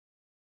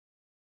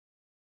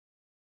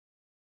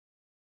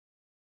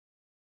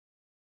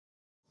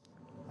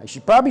I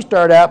should probably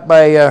start out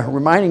by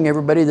reminding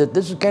everybody that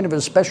this is kind of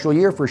a special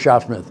year for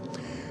Shopsmith.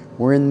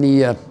 We're in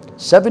the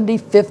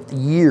 75th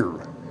year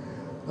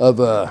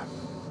of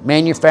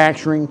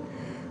manufacturing,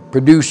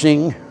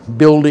 producing,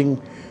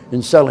 building,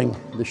 and selling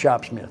the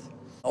Shopsmith.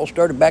 All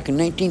started back in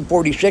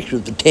 1946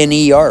 with the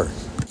 10ER.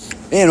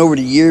 And over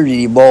the years it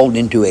evolved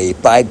into a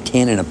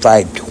 510 and a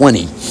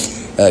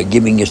 520,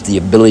 giving us the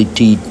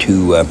ability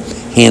to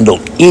handle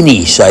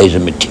any size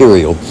of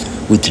material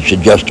with this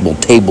adjustable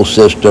table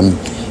system,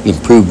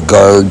 improved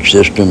guard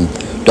system,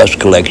 dust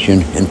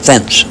collection, and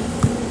fence.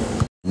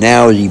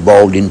 Now it's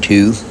evolved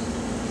into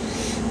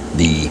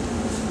the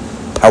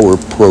Power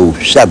Pro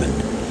 7,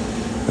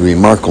 a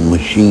remarkable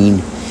machine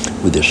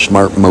with a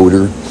smart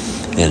motor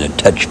and a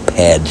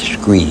touchpad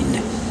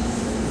screen.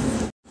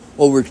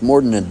 Over its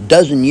more than a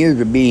dozen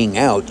years of being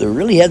out, there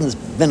really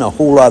hasn't been a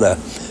whole lot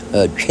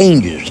of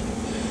changes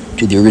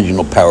to the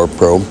original Power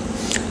Pro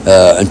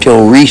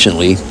until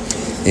recently,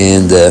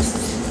 and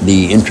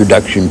the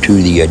introduction to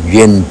the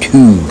Gen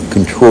 2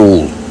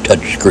 control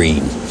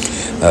touchscreen.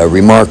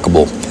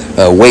 Remarkable,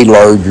 way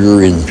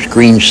larger in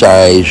screen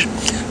size,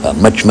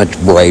 much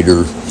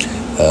brighter,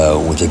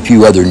 with a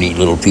few other neat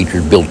little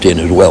features built in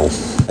as well.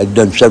 I've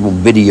done several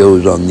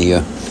videos on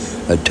the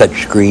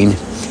touchscreen.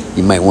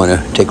 You might want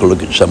to take a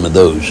look at some of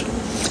those.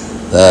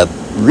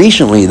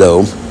 Recently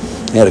though,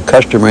 I had a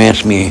customer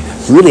ask me,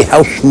 really,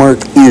 how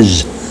smart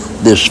is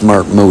this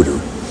smart motor?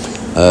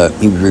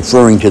 He was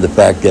referring to the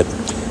fact that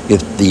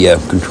if the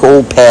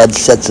control pad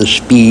sets a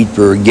speed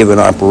for a given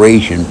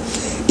operation,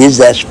 is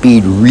that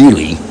speed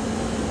really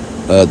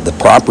the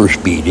proper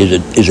speed?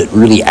 Is it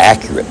really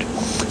accurate?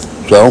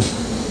 So,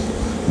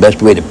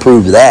 best way to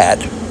prove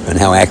that and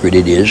how accurate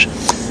it is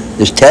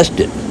test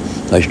it.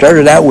 I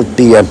started out with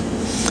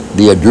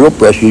the drill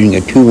press using a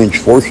 2-inch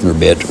Forstner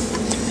bit.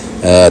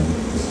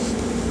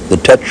 The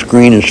touch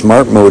screen and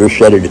smart motor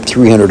set it at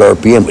 300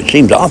 RPM, which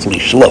seems awfully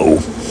slow,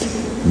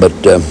 but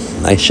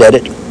I set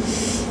it,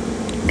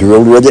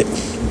 drilled with it,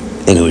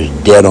 and it was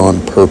dead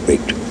on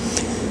perfect.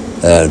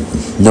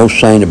 No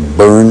sign of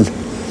burn,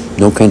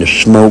 no kind of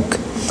smoke.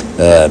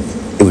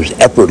 It was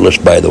effortless,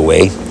 by the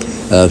way.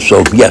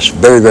 So yes,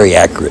 very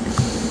accurate.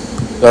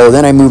 So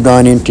then I moved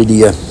on into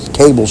the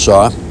table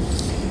saw.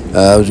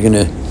 I was going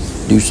to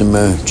do some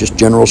just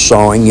general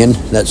sawing in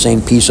that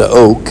same piece of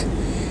oak.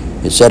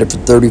 It set it for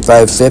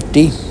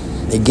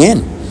 3550.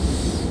 Again,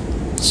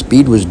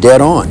 speed was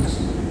dead on.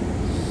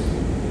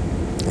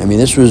 I mean,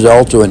 this was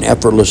also an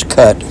effortless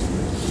cut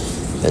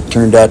that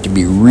turned out to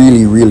be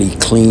really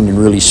clean and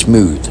really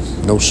smooth.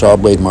 No saw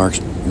blade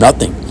marks,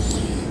 nothing.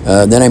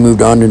 Then I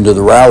moved on into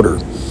the router.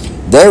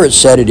 There it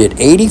set it at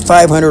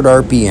 8,500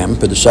 RPM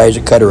for the size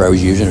of cutter I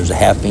was using. It was a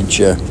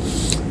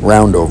 1/2-inch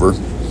round over.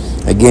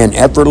 Again,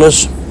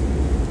 effortless,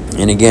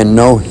 and again,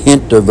 no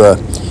hint of a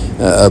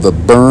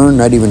burn,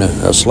 not even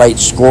a slight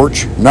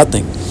scorch,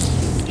 nothing.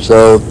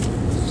 So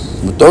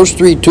with those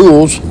 3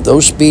 tools,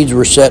 those speeds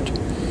were set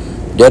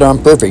dead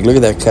on perfect. Look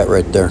at that cut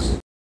right there.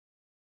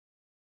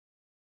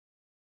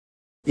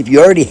 If you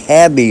already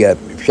have the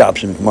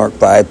Shopsmith Mark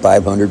 5,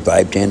 500,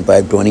 510,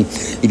 520,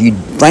 if you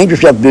find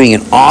yourself doing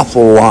an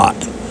awful lot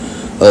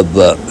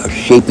of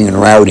shaping and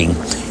routing,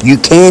 you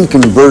can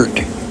convert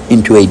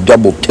into a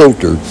double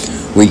tilter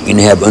where you can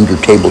have under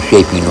table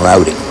shaping and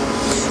routing.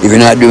 If you're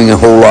not doing a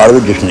whole lot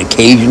of it, just an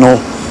occasional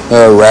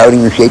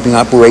routing or shaping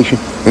operation,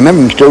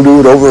 remember, you can still do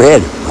it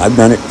overhead. I've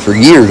done it for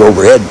years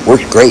overhead.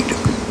 Works great.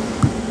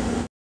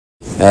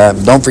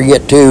 Don't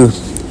forget too,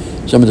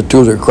 some of the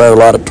tools that require a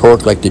lot of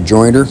torque, like the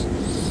jointer.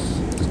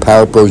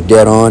 Power Pro's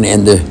dead on,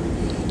 and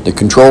the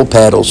control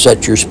pad will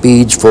set your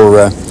speeds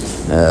for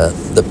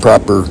the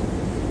proper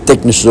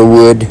thickness of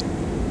wood,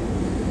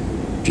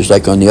 just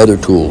like on the other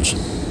tools.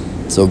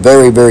 So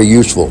very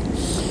useful.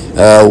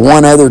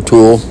 One other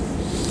tool,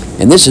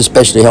 and this is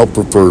especially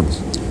helpful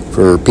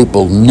for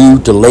people new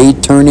to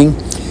lathe turning.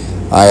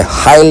 I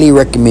highly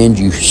recommend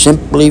you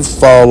simply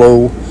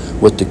follow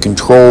what the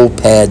control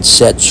pad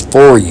sets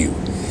for you.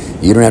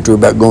 You don't have to worry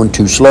about going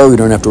too slow. You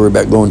don't have to worry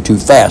about going too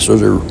fast.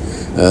 Those are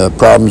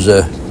problems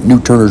new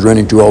turners run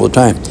into all the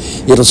time.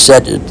 It'll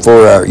set it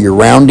for your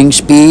rounding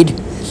speed.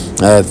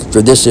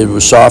 For this, it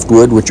was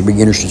softwood, which a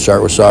beginner should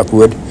start with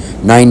softwood.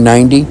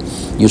 990.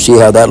 You'll see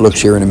how that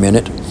looks here in a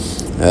minute.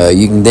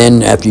 You can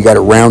then, after you got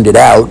it rounded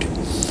out,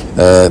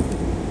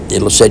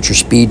 it'll set your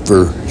speed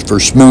for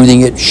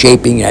smoothing it,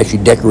 shaping,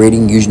 actually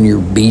decorating, using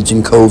your beads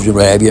and coves and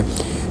what have you.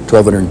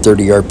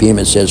 1230 RPM,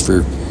 it says,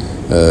 for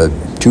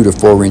 2 to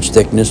 4 inch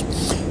thickness.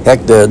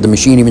 Heck, the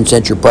machine even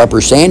sets your proper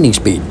sanding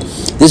speed.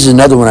 This is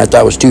another one I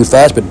thought was too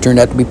fast, but it turned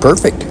out to be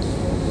perfect.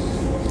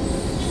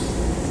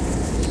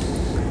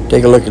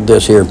 Take a look at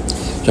this here.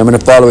 So I'm going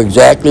to follow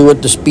exactly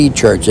what the speed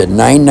chart said.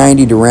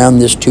 990 to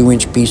round this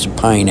 2-inch piece of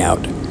pine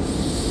out.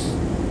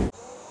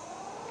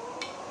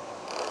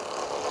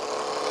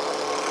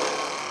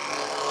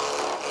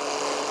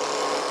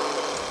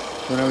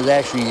 When I was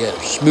actually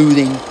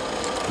smoothing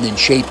and then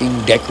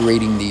shaping,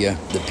 decorating the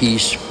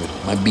piece with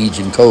my beads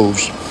and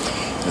coves,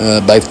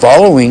 by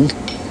following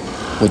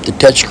what the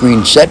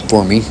touchscreen set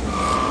for me,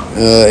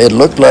 it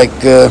looked like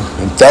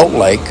and felt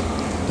like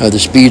the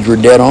speeds were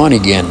dead on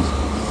again.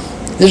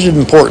 This is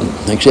important.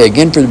 Like I say,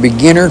 again, for the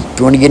beginner, if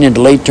you want to get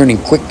into lathe turning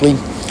quickly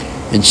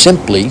and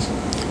simply,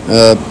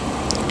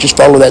 just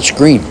follow that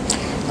screen.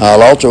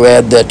 I'll also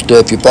add that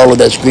if you follow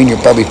that screen,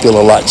 you'll probably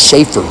feel a lot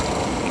safer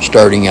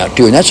starting out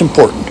too, and that's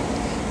important.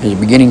 As a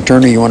beginning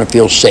turner, you want to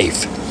feel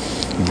safe.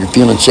 If you're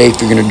feeling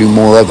safe, you're going to do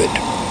more of it.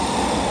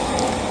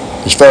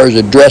 As far as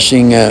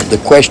addressing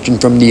the question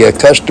from the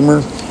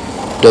customer,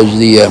 does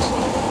the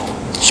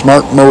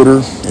smart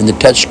motor and the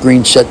touch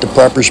screen set the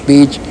proper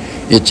speeds?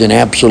 It's an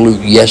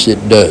absolute yes,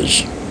 it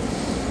does.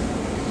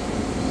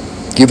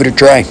 Give it a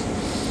try.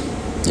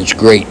 It's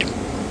great.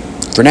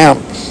 For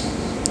now,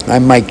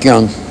 I'm Mike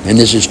Young, and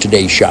this is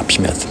today's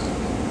Shopsmith.